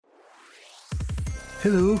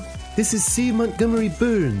Hello, this is C. Montgomery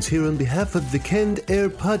Burns here on behalf of the Canned Air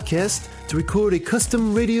podcast to record a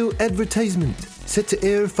custom radio advertisement set to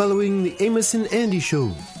air following the Amos and Andy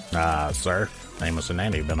show. Sir, Amos and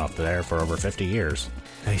Andy have been off the air for over 50 years.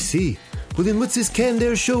 I see. Well then what's this Canned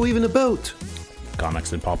Air show even about?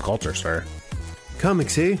 Comics and pop culture, sir.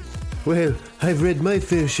 Comics, eh? Well, I've read my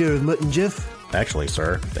fair share of Mutt and Jeff. Actually,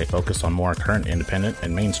 sir, they focus on more current, independent,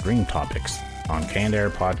 and mainstream topics. On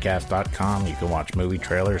CannedAirPodcast.com, you can watch movie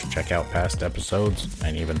trailers, check out past episodes,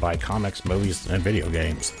 and even buy comics, movies, and video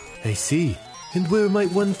games. I see. And where might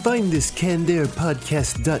one find this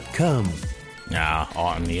CannedAirPodcast.com?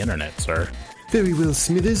 On the internet, sir. Very well,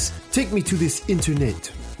 Smithers. Take me to this internet.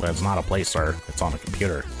 Well, it's not a place, sir. It's on a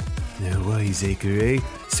computer. Now, wiseacre, eh?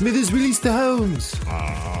 Smithers, release the hounds.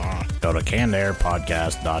 Go to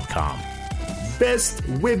CannedAirPodcast.com. Best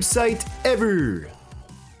website ever.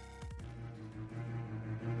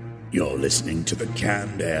 You're listening to the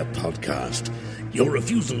Canned Air podcast. Your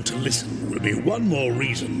refusal to listen will be one more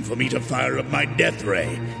reason for me to fire up my death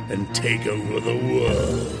ray and take over the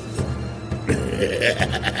world.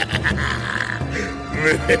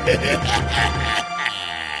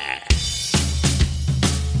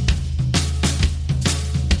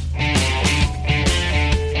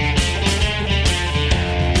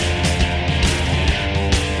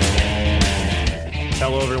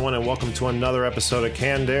 Hello, everyone, and welcome to another episode of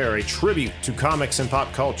Canned Air, a tribute to comics and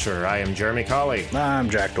pop culture. I am Jeremy Colley. I'm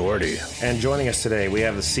Jack Doherty. And joining us today, we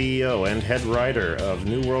have the CEO and head writer of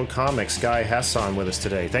New World Comics, Guy Hassan, with us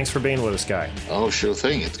today. Thanks for being with us, Guy. Oh, sure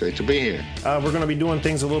thing. It's great to be here. We're going to be doing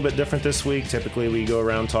things a little bit different this week. Typically, we go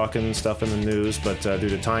around talking stuff in the news, but due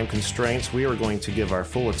to time constraints, we are going to give our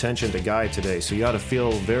full attention to Guy today. So you ought to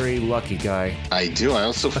feel very lucky, Guy. I do. I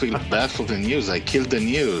also feel bad for the news. I killed the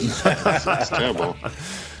news. It's terrible.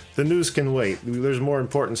 The news can wait. There's more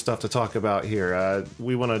important stuff to talk about here.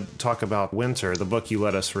 We want to talk about Winter, the book you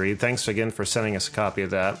let us read. Thanks again for sending us a copy of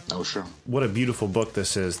that. Oh, sure. What a beautiful book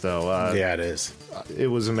this is, though. Yeah, it is. It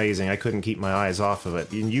was amazing. I couldn't keep my eyes off of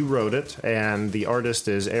it. And you wrote it, and the artist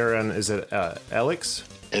is Aaron, is it Alex?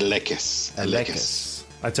 Elekes.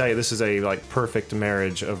 I tell you, this is a perfect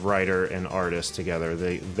marriage of writer and artist together.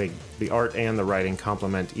 The art and the writing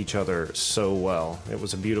complement each other so well. It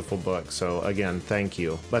was a beautiful book. So again, thank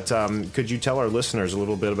you. But could you tell our listeners a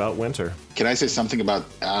little bit about Winter? Can I say something about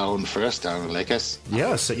Aaron first, Aaron Elekes?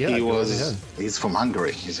 Yes, yeah. He's from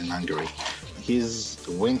Hungary. He's in Hungary. His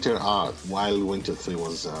winter art, while Winter 3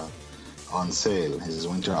 was on sale, his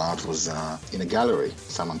winter art was in a gallery.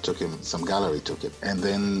 Some gallery took it. And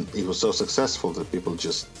then it was so successful that people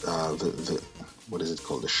just, what is it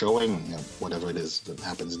called? The showing, whatever it is that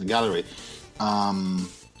happens in the gallery,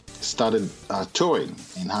 started touring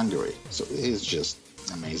in Hungary. So he's just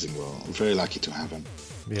amazing. We're very lucky to have him.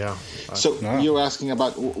 Yeah. So you're asking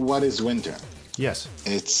about what is Winter? Yes.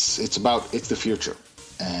 It's the future.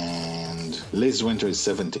 And Liz Winter is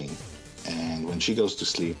 17. And when she goes to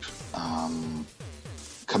sleep,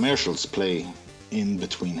 commercials play in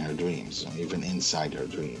between her dreams, even inside her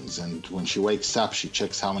dreams. And when she wakes up, she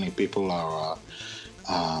checks how many people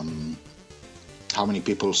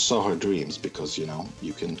saw her dreams, because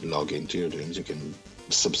you can log into your dreams, you can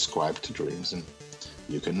subscribe to dreams, and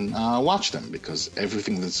you can watch them, because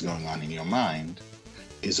everything that's going on in your mind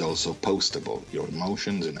is also postable. Your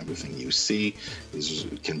emotions and everything you see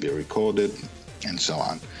can be recorded, and so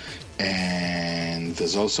on. And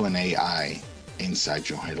there's also an AI inside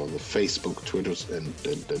your head. All the Facebook, Twitter, and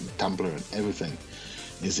the Tumblr, and everything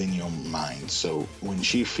is in your mind. So when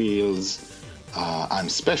she feels I'm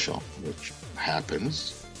special, which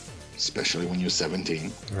happens, especially when you're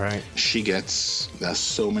 17, right? There's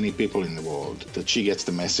so many people in the world that she gets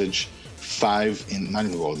the message, not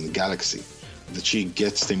in the world, in the galaxy, that she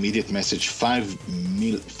gets the immediate message, 5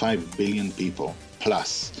 billion people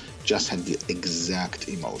plus just had the exact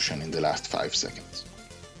emotion in the last 5 seconds.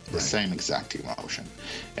 The same exact emotion.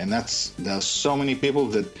 And there are so many people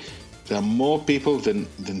that there are more people than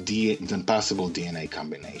possible DNA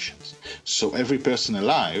combinations. So every person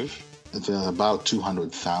alive, there are about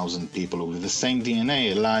 200,000 people with the same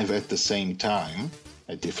DNA alive at the same time,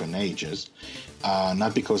 at different ages,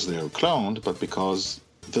 not because they are cloned, but because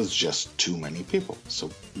there's just too many people.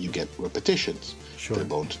 So you get repetitions. Sure. They're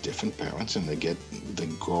born to different parents, and they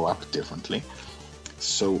grow up differently.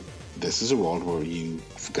 So this is a world where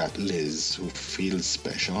you've got Liz, who feels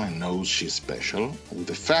special and knows she's special, with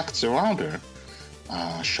the facts around her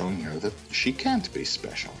showing her that she can't be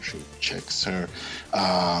special. She checks her,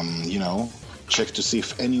 check to see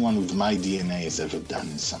if anyone with my DNA has ever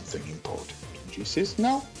done something important. And she says,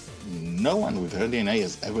 no one with her DNA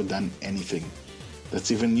has ever done anything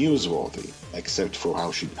that's even newsworthy, except for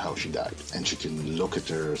how she died. And she can look at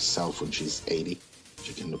herself when she's 80.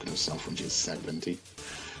 She can look at herself when she's 70.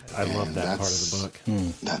 I love that part of the book.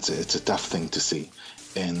 That's it. It's a tough thing to see.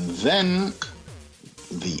 And then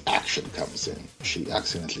the action comes in. She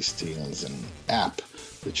accidentally steals an app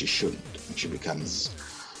that she shouldn't. And she becomes,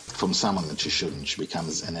 from someone that she shouldn't, she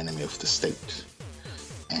becomes an enemy of the state.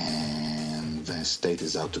 And the state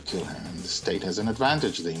is out to kill her. And the state has an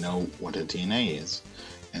advantage. They know what her DNA is.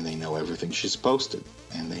 And they know everything she's posted.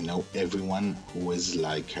 And they know everyone who is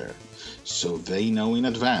like her. So they know in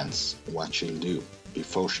advance what she'll do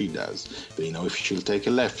before she does. They know if she'll take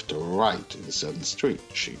a left or right in a certain street.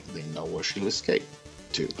 They know where she'll escape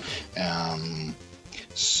to.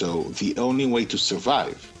 So the only way to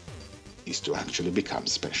survive is to actually become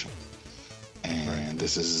special. And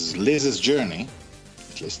this is Liz's journey,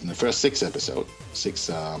 at least in the first 6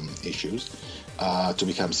 issues, to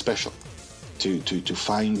become special, to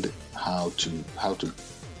find how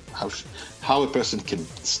a person can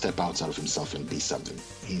step outside of himself and be something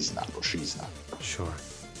he's not or she's not. Sure.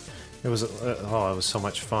 It was it was so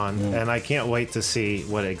much fun, and I can't wait to see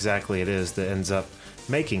what exactly it is that ends up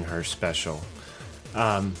making her special.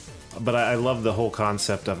 But I love the whole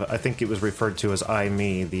concept of it. I think it was referred to as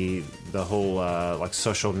I-Me, the whole like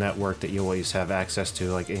social network that you always have access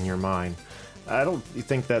to, like in your mind. I don't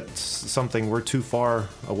think that's something we're too far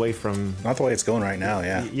away from. Not the way it's going right now,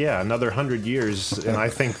 yeah. Yeah, another 100 years, and I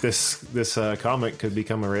think this comic could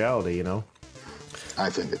become a reality, you know? I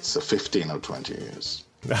think it's 15 or 20 years.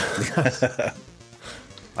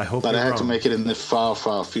 I hope But I had to wrong. make it in the far,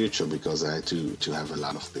 far future because I had to have a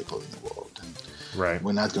lot of people in the world. And Right.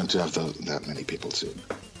 we're not going to have that many people soon.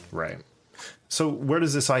 Right. So where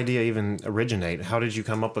does this idea even originate? How did you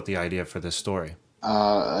come up with the idea for this story?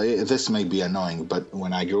 This may be annoying, but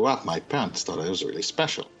when I grew up, my parents thought I was really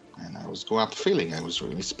special. And I grew up feeling I was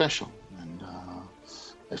really special. And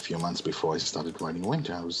a few months before I started writing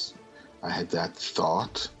Winter, I had that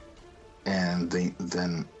thought. And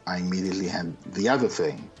then I immediately had the other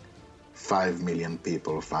thing. 5 million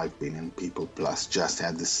people, 5 billion people plus just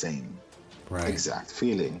had the same exact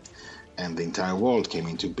feeling. And the entire world came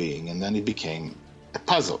into being. And then it became a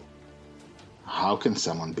puzzle. How can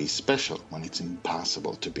someone be special when it's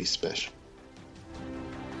impossible to be special?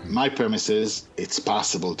 My premise is it's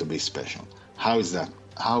possible to be special. How is that?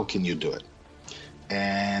 How can you do it?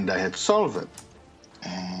 And I had to solve it.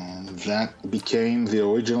 And that became the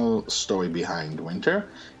original story behind Winter.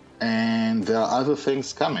 And there are other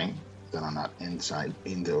things coming that are not inside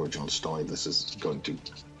in the original story. This is going to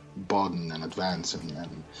broaden and advance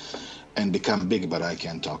and become big, but I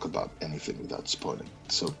can't talk about anything without spoiling.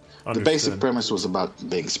 So the basic premise was about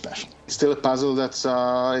being special. It's still a puzzle that's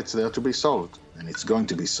it's there to be solved, and it's going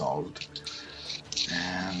to be solved.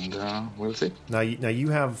 And we'll see. Now you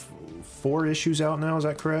have 4 issues out now, is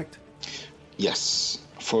that correct? Yes,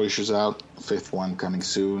 4 issues out, 5th one coming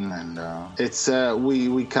soon, and it's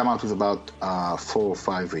we come out with about 4 or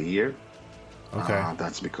 5 a year. Okay.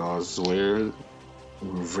 That's because we're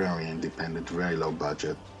very independent, very low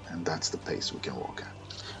budget, and that's the pace we can walk at,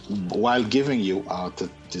 while giving you art that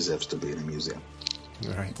deserves to be in a museum.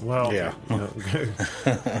 All right. Well, Yeah. you know,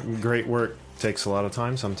 great work takes a lot of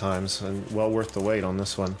time sometimes, and well worth the wait on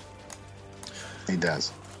this one. It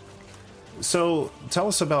does. So, tell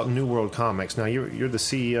us about New World Comics. Now, you're the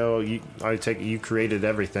CEO. I take it you created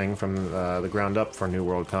everything from the ground up for New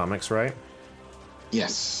World Comics, right?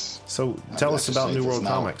 Yes. So, tell us about New World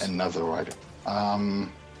Comics. Another writer.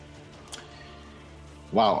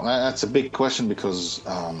 Wow, that's a big question because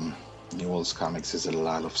New World Comics is a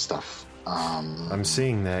lot of stuff. I'm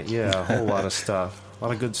seeing that. Yeah, a whole lot of stuff. A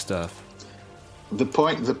lot of good stuff. The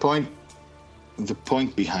point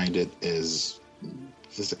behind it is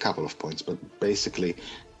there's a couple of points, but basically,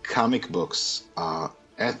 comic books are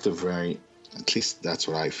at least that's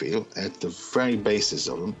what I feel, at the very basis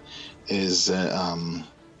of them is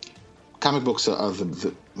comic books are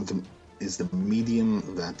the medium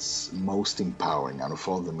that's most empowering out of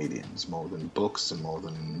all the mediums, more than books and more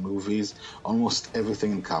than movies. Almost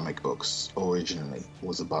everything in comic books originally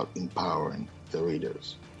was about empowering the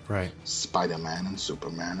readers. Right. Spider-Man and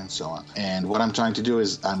Superman and so on. And what I'm trying to do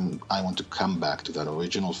is I want to come back to that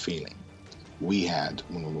original feeling we had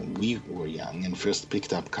when we were young and first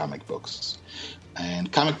picked up comic books.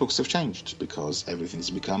 And comic books have changed because everything's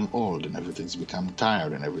become old and everything's become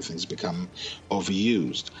tired and everything's become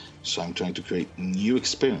overused. So I'm trying to create new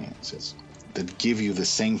experiences that give you the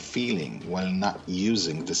same feeling while not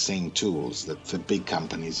using the same tools that the big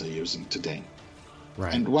companies are using today.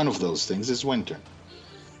 Right. And one of those things is Winter.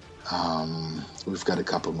 We've got a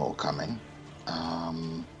couple more coming.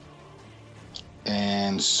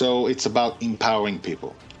 And so it's about empowering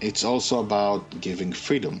people. It's also about giving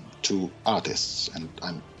freedom to artists, and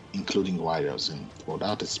I'm including writers and word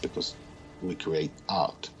artists because we create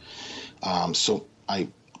art. So I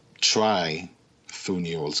try through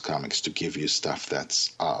New World's Comics to give you stuff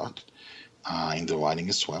that's art, in the writing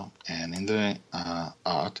as well, and in the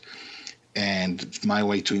art. And my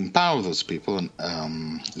way to empower those people,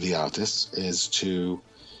 the artists, is to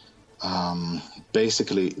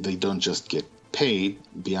basically they don't just get paid.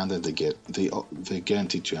 Beyond that, they're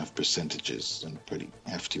guaranteed to have percentages, and pretty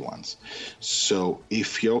hefty ones. So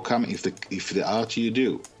if the art you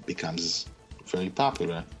do becomes very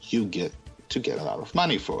popular, you get a lot of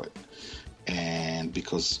money for it. And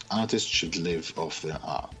because artists should live off their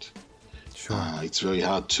art. Sure. It's very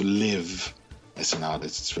hard to live as an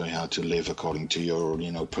artist. It's very hard to live according to your,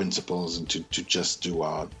 principles and to just do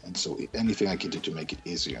art. And so anything I can do to make it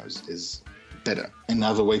easier is better.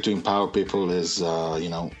 Another way to empower people is,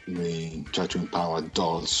 we try to empower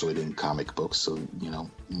adults reading comic books. So,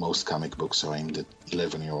 most comic books are aimed at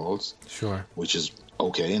 11-year-olds. Sure. Which is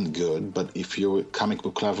okay and good. But if you're a comic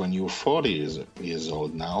book lover and you're 40 years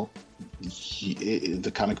old now,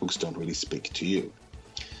 the comic books don't really speak to you.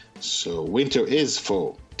 So Winter is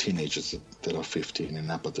for teenagers that are 15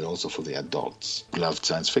 and up, but they're also for the adults who love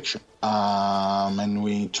science fiction. And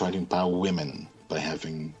we try to empower women by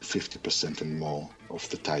having 50% and more of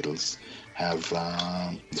the titles have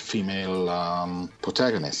female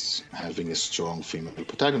protagonists. Having a strong female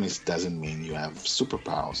protagonist doesn't mean you have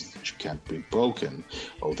superpowers, that you can't be broken,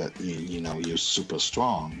 or that you're super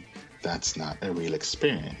strong. That's not a real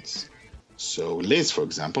experience. So Liz, for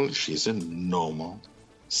example, she's a normal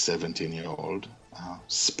 17-year-old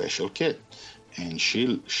special kid, and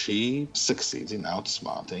she succeeds in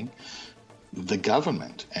outsmarting the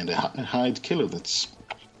government and a hired killer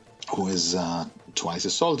who is twice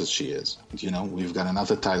as old as she is. We've got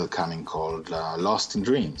another title coming called Lost in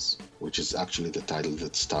Dreams, which is actually the title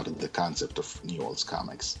that started the concept of New World's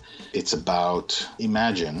Comics. It's about,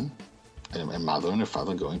 imagine a mother and a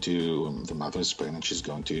father going to, the mother is pregnant, she's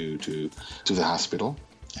going to the hospital,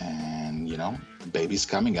 and baby's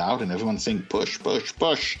coming out and everyone's saying push, push,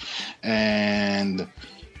 push, and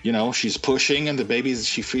she's pushing and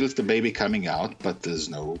she feels the baby coming out, but there's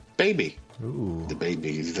no baby. Ooh. The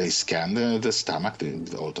baby, they scan the stomach, the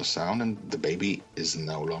ultrasound, and the baby is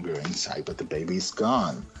no longer inside, but the baby's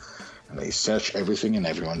gone. And they search everything and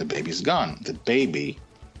everyone, the baby's gone. The baby,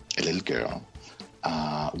 a little girl,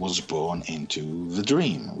 was born into the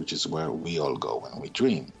dream, which is where we all go when we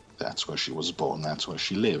dream. That's where she was born. That's where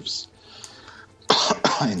she lives.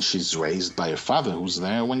 And she's raised by her father, who's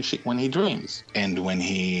there when he dreams. And when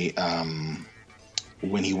he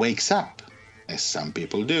wakes up, as some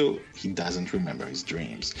people do, he doesn't remember his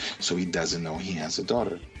dreams. So he doesn't know he has a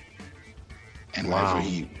daughter. And wow.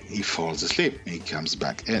 whenever he falls asleep, he comes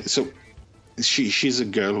back. And so she's a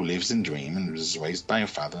girl who lives in dream and was raised by her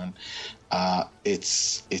father. And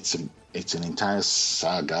it's an entire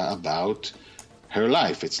saga about her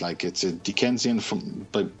life. It's a Dickensian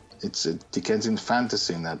it's a Dickensian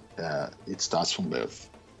fantasy in that it starts from birth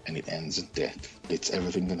and it ends at death. It's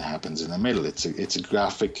everything that happens in the middle. It's a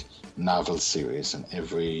graphic novel series, and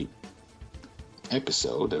every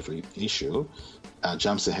episode, every issue,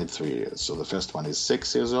 jumps ahead 3 years. So the first one is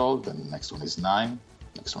 6 years old, then the next one is 9,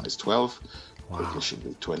 next one is 12, wow. It should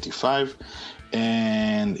be 25,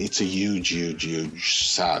 and it's a huge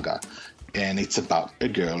saga. And it's about a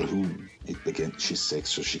girl who she's 6,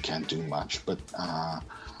 so she can't do much, but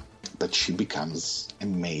she becomes a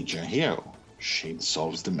major hero. She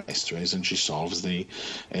solves the mysteries, and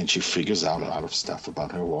she figures out a lot of stuff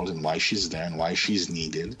about her world and why she's there and why she's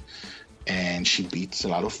needed. And she beats a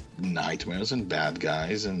lot of nightmares and bad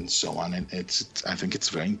guys and so on. And I think it's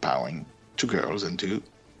very empowering to girls and to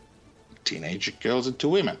teenage girls and to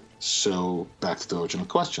women. So back to the original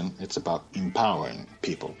question, it's about empowering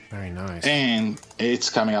people. Very nice. And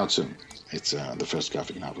it's coming out soon. It's the first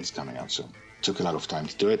graphic novel is coming out soon. Took a lot of time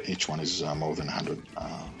to do it. Each one is more than 100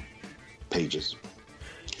 pages.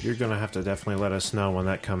 You're going to have to definitely let us know when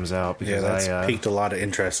that comes out. Because that's piqued a lot of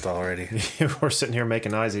interest already. We're sitting here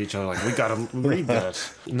making eyes at each other like, we got to read that.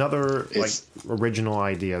 Another original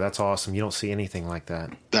idea. That's awesome. You don't see anything like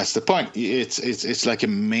that. That's the point. It's like a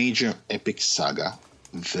major epic saga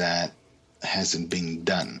that hasn't been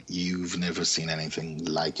done. You've never seen anything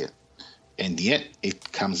like it. And yet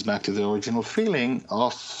it comes back to the original feeling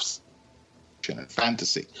of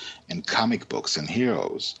fantasy and comic books and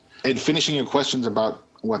heroes. And finishing your questions about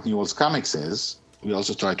what New World's Comics is, we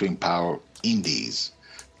also try to empower indies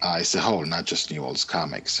as a whole, not just New World's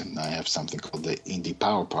Comics. And I have something called the Indie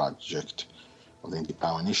Power Project, of the Indie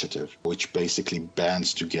Power Initiative, which basically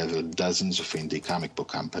bands together dozens of indie comic book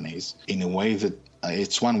companies in a way that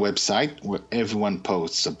it's one website where everyone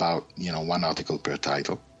posts about, one article per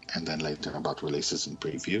title, and then later about releases and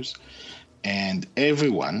previews. And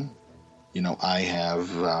everyone, I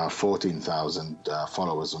have 14,000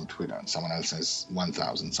 followers on Twitter, and someone else has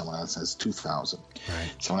 1,000, someone else has 2,000,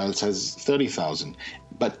 right. Someone else has 30,000.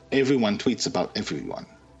 But everyone tweets about everyone.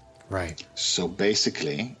 Right. So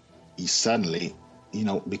basically, suddenly,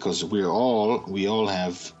 because we all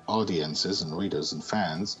have audiences and readers and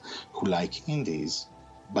fans who like indies,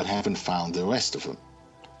 but haven't found the rest of them.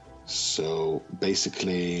 So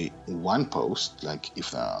basically, one post, like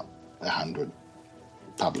if there are 100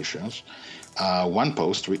 publishers, one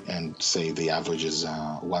post, and say the average is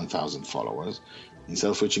 1,000 followers,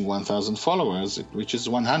 instead of reaching 1,000 followers, it reaches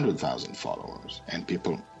 100,000 followers. And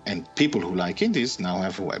people who like indies now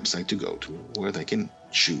have a website to go to where they can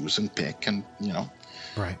choose and pick and,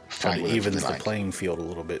 right. find It evens the like. playing field a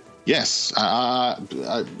little bit. Yes, I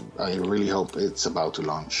really hope it's about to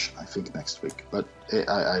launch. I think next week, but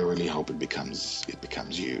I really hope it becomes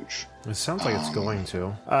huge. It sounds like it's going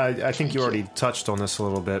to. I think you already touched on this a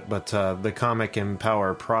little bit, but the Comic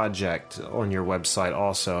Empower project on your website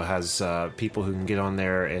also has people who can get on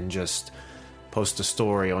there and just post a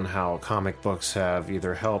story on how comic books have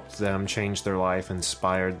either helped them change their life,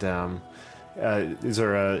 inspired them. Is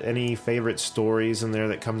there any favorite stories in there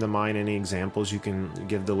that come to mind? Any examples you can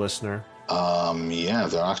give the listener? Yeah,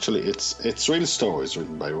 they're actually it's real stories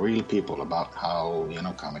written by real people about how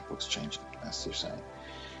comic books changed, as you say,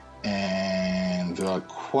 and there are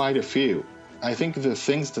quite a few. I think the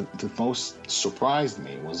things that most surprised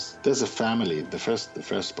me was there's a family. The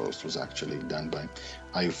first post was actually done by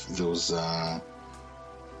there was a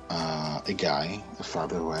guy, a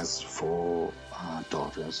father who has 4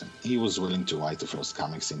 daughters, and he was willing to write the first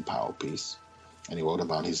Comics in Power piece, and he wrote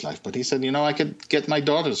about his life. But he said, I could get my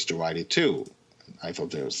daughters to write it too. I thought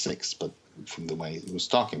there were 6, but from the way he was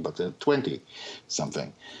talking, but there are 20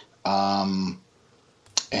 something, and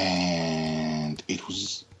it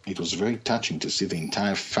was very touching to see the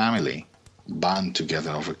entire family band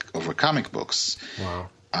together over comic books. Wow.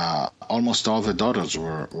 Almost all the daughters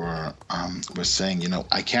were saying,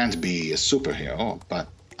 I can't be a superhero, but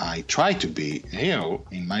I try to be a hero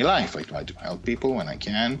in my life. I try to help people when I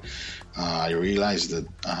can. I realized that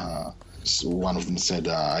one of them said,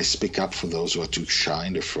 I speak up for those who are too shy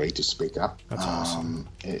and afraid to speak up. That's awesome.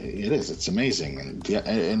 It is. It's amazing. And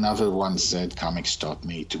another one said, comics taught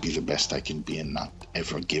me to be the best I can be and not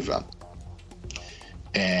ever give up.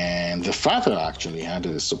 And the father actually had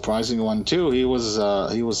a surprising one too. He was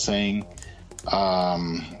saying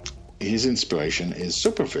his inspiration is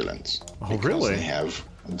supervillains. Oh, really?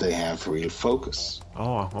 They have real focus.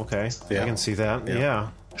 Oh, okay. Yeah. I can see that.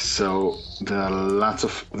 Yeah. So there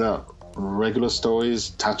are regular stories,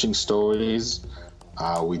 touching stories.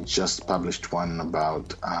 We just published one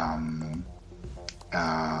about an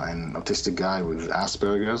autistic guy with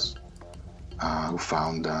Asperger's who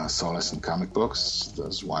found solace in comic books.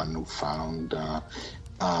 There's one who found,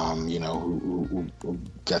 who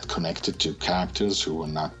get connected to characters who were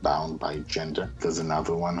not bound by gender. There's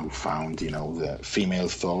another one who found, the female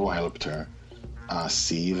Thor helped her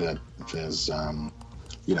see that there's,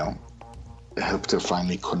 helped her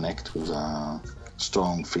finally connect with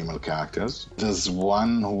strong female characters. There's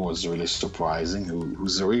one who was really surprising,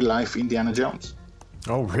 who's a real-life Indiana Jones.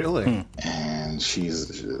 Oh, really? And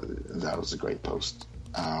that was a great post.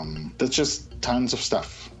 There's just tons of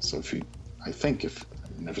stuff. So if you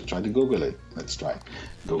never tried to Google it, let's try.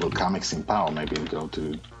 Google Comics in Power. Maybe go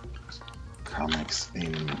to Comics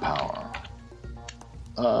in Power.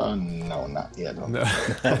 No, not yet. No.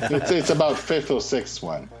 It's about 5th or 6th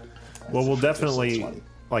one. Well, we'll definitely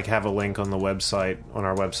have a link on our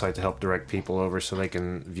website to help direct people over so they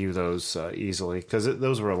can view those easily, because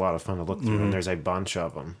those were a lot of fun to look through, and there's a bunch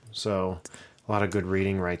of them. So a lot of good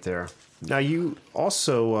reading right there. Now, you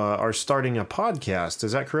also are starting a podcast.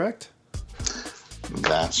 Is that correct?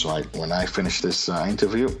 That's right. When I finish this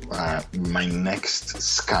interview, my next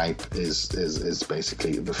Skype is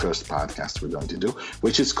basically the first podcast we're going to do,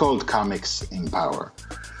 which is called Comics in Power.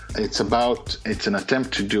 It's an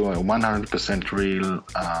attempt to do a 100% real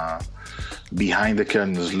behind the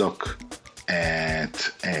curtains look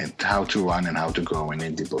at how to run and how to grow an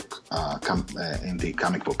indie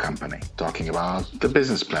comic book company, talking about the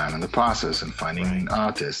business plan and the process and finding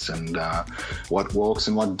artists and what works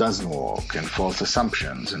and what doesn't work and false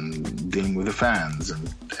assumptions and dealing with the fans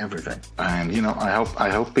and everything. And I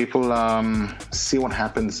hope people see what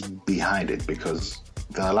happens behind it, because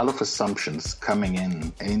there are a lot of assumptions coming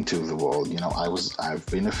into the world. I've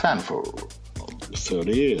been a fan for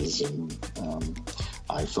 30 years, and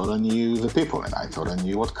I thought I knew the people, and I thought I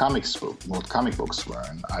knew what comic books were,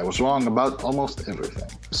 and I was wrong about almost everything.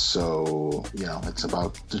 So, it's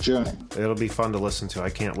about the journey. It'll be fun to listen to. I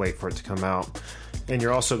can't wait for it to come out. And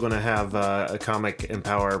you're also going to have a Comic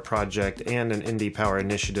Empower project and an Indie Power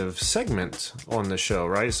Initiative segment on the show,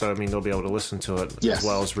 right? So, they'll be able to listen to it as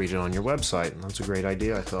well as read it on your website. And that's a great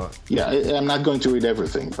idea, I thought. Yeah, I'm not going to read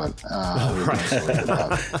everything, but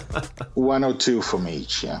about one or two from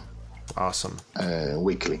each, yeah. Awesome.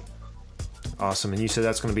 Weekly. Awesome. And you said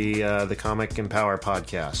that's going to be the Comic Empower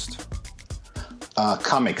podcast.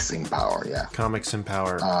 Comics Empower, yeah. Comics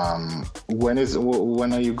Empower. When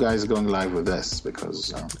are you guys going live with this?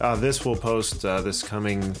 Because this will post this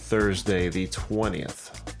coming Thursday, the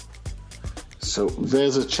 20th. So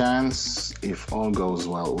there's a chance, if all goes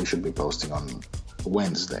well, we should be posting on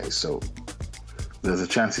Wednesday. So there's a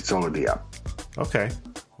chance it's already up. Okay.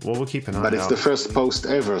 Well, we'll keep an eye out. But it's the first post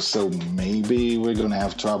ever, so maybe we're going to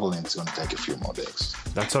have trouble and it's going to take a few more days.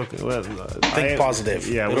 That's okay. Well, think positive.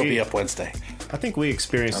 Yeah, it'll be up Wednesday. I think we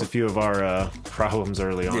experienced a few of our problems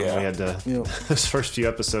early on. Yeah. We had to, those first few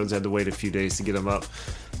episodes had to wait a few days to get them up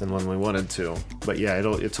than when we wanted to. But yeah,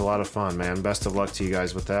 it's a lot of fun, man. Best of luck to you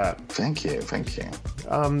guys with that. Thank you.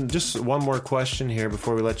 Just one more question here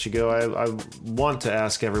before we let you go. I want to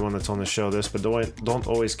ask everyone that's on the show this, but don't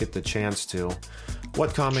always get the chance to.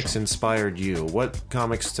 What comics inspired you? What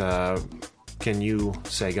comics can you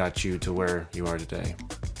say got you to where you are today?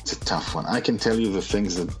 It's a tough one. I can tell you the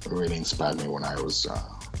things that really inspired me when I was a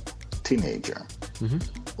teenager.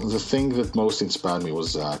 Mm-hmm. The thing that most inspired me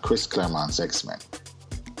was Chris Claremont's X-Men.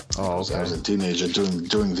 Oh, okay. I was a teenager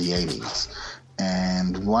during the 80s.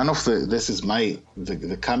 And one of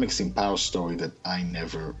the Comics Empower story that I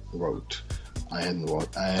never wrote. I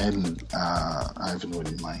haven't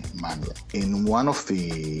written my manga yet. In one of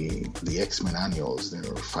the X-Men annuals, they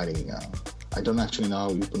were fighting. I don't actually know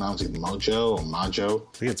how you pronounce it, Mojo or Majo.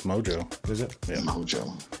 I think it's Mojo. Is it? Yeah.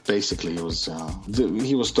 Mojo. Basically, it was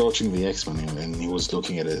he was torturing the X-Men, and he was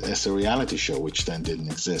looking at it as a reality show, which then didn't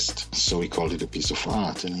exist. So he called it a piece of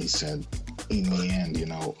art, and he said, in the end,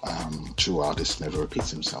 true artist never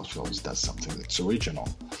repeats himself. He always does something that's original.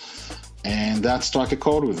 And that struck a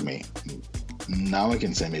chord with me. Now I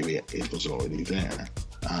can say maybe it was already there,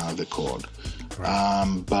 the chord.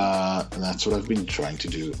 Right. But that's what I've been trying to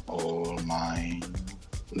do all my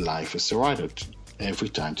life as a writer. Every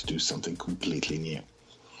time to do something completely new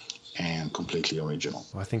and completely original.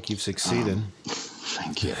 Well, I think you've succeeded.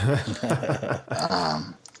 Thank you.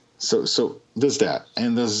 So there's that.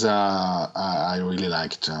 And there's I really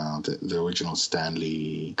liked the original Stan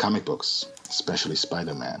Lee comic books, especially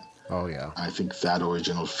Spider-Man. Oh, yeah. I think that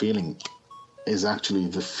original feeling is actually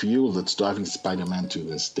the fuel that's driving Spider-Man to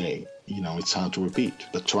this day. It's hard to repeat,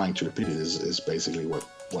 but trying to repeat it is basically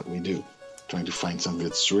what we do. Trying to find something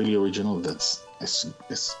that's really original, that's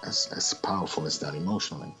as powerful as that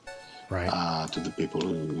emotionally, right? To the people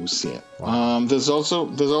who see it. Wow. There's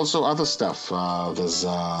also other stuff. There's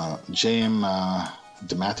J.M.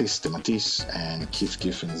 DeMatteis and Keith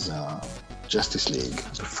Giffen's Justice League,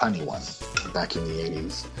 the funny one, back in the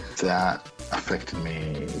 80s. That affected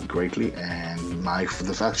me greatly, and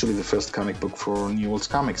actually the first comic book for New Worlds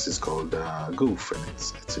Comics is called Goof, and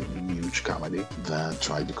it's a huge comedy that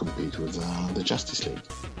tried to compete with the Justice League.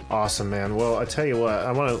 Awesome, man. Well, I tell you what,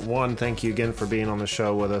 I want to, one, thank you again for being on the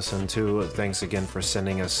show with us, and two, thanks again for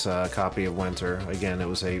sending us a copy of Winter. Again, it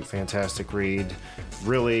was a fantastic read.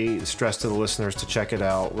 Really stress to the listeners to check it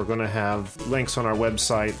out. We're going to have links on our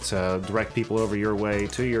website to direct people over your way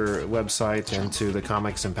to your website and to the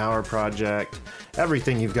Comics Empower project.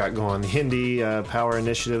 Everything you've got going, the Indie Power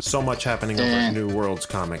Initiative, so much happening over at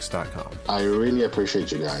newworldscomics.com. I really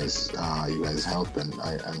appreciate you guys. You guys help, and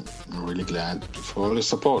I'm really glad for all the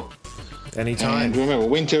support. Anytime. And remember,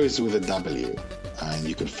 Winter is with a W, and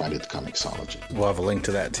you can find it at Comixology. We'll have a link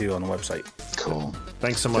to that too on the website. Cool.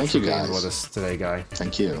 Thanks so much for being with us today, Guy.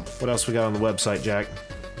 Thank you. What else we got on the website, Jack?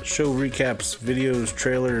 Show recaps, videos,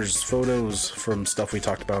 trailers, photos from stuff we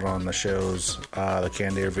talked about on the shows, the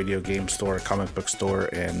Canned Air video game store, comic book store,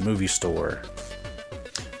 and movie store.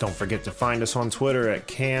 Don't forget to find us on Twitter at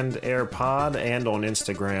Canned Air Pod and on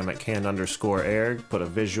Instagram at Canned_Air. Put a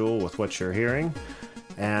visual with what you're hearing.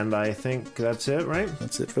 And I think that's it, right?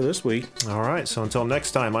 That's it for this week. All right. So until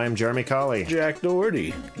next time, I am Jeremy Colley. Jack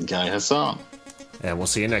Doherty. Guy Hassan. And we'll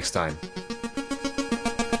see you next time.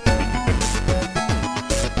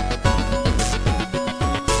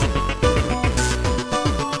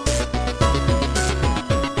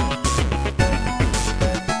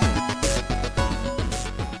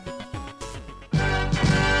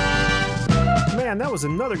 that was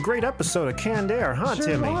another great episode of Canned Air, huh, Sure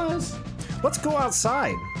Timmy? was. Let's go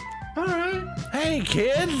outside. All right. Hey,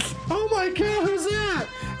 kids! Oh my God, who's that?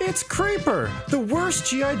 It's Creeper, the worst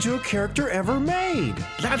G.I. Joe character ever made.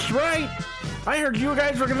 That's right! I heard you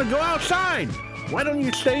guys were gonna go outside! Why don't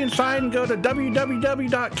you stay inside and go to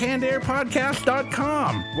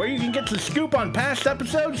www.cannedairpodcast.com, where you can get the scoop on past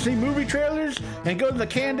episodes, see movie trailers, and go to the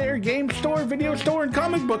Canned Air game store, video store, and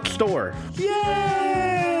comic book store.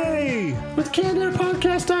 Yay! With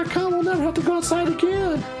CannedAirPodcast.com, we'll never have to go outside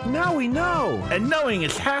again. Now we know. And knowing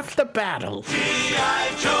is half the battle.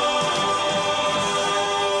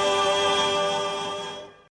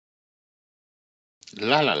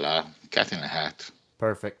 La la la, cat in a hat.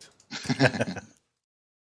 Perfect.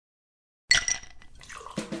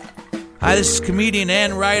 Hi, this is comedian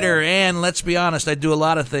and writer, and let's be honest, I do a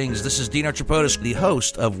lot of things. This is Dino Tripodis, the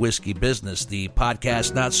host of Whiskey Business, the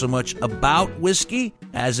podcast not so much about whiskey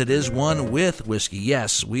as it is one with whiskey.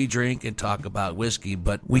 Yes, we drink and talk about whiskey,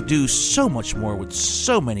 but we do so much more with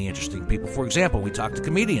so many interesting people. For example, we talk to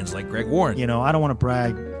comedians like Greg Warren. You know, I don't want to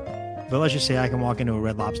brag, but let's just say I can walk into a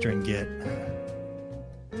Red Lobster and get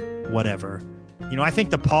whatever. You know, I think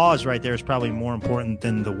the pause right there is probably more important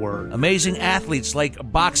than the word. Amazing athletes like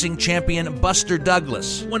boxing champion Buster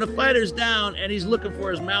Douglas. When a fighter's down and he's looking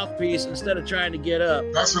for his mouthpiece instead of trying to get up.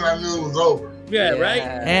 That's when I knew it was over. Yeah, right?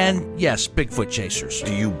 And yes, Bigfoot chasers.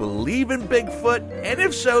 Do you believe in Bigfoot? And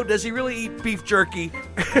if so, does he really eat beef jerky?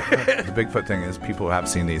 The Bigfoot thing is people have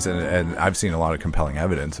seen these, and I've seen a lot of compelling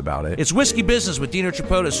evidence about it. It's Whiskey Business with Dino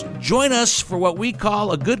Tripodis. Join us for what we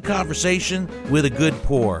call a good conversation with a good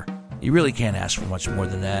pour. You really can't ask for much more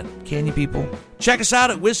than that, can you, people? Check us out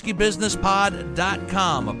at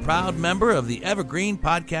whiskeybusinesspod.com, a proud member of the Evergreen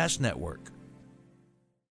Podcast Network.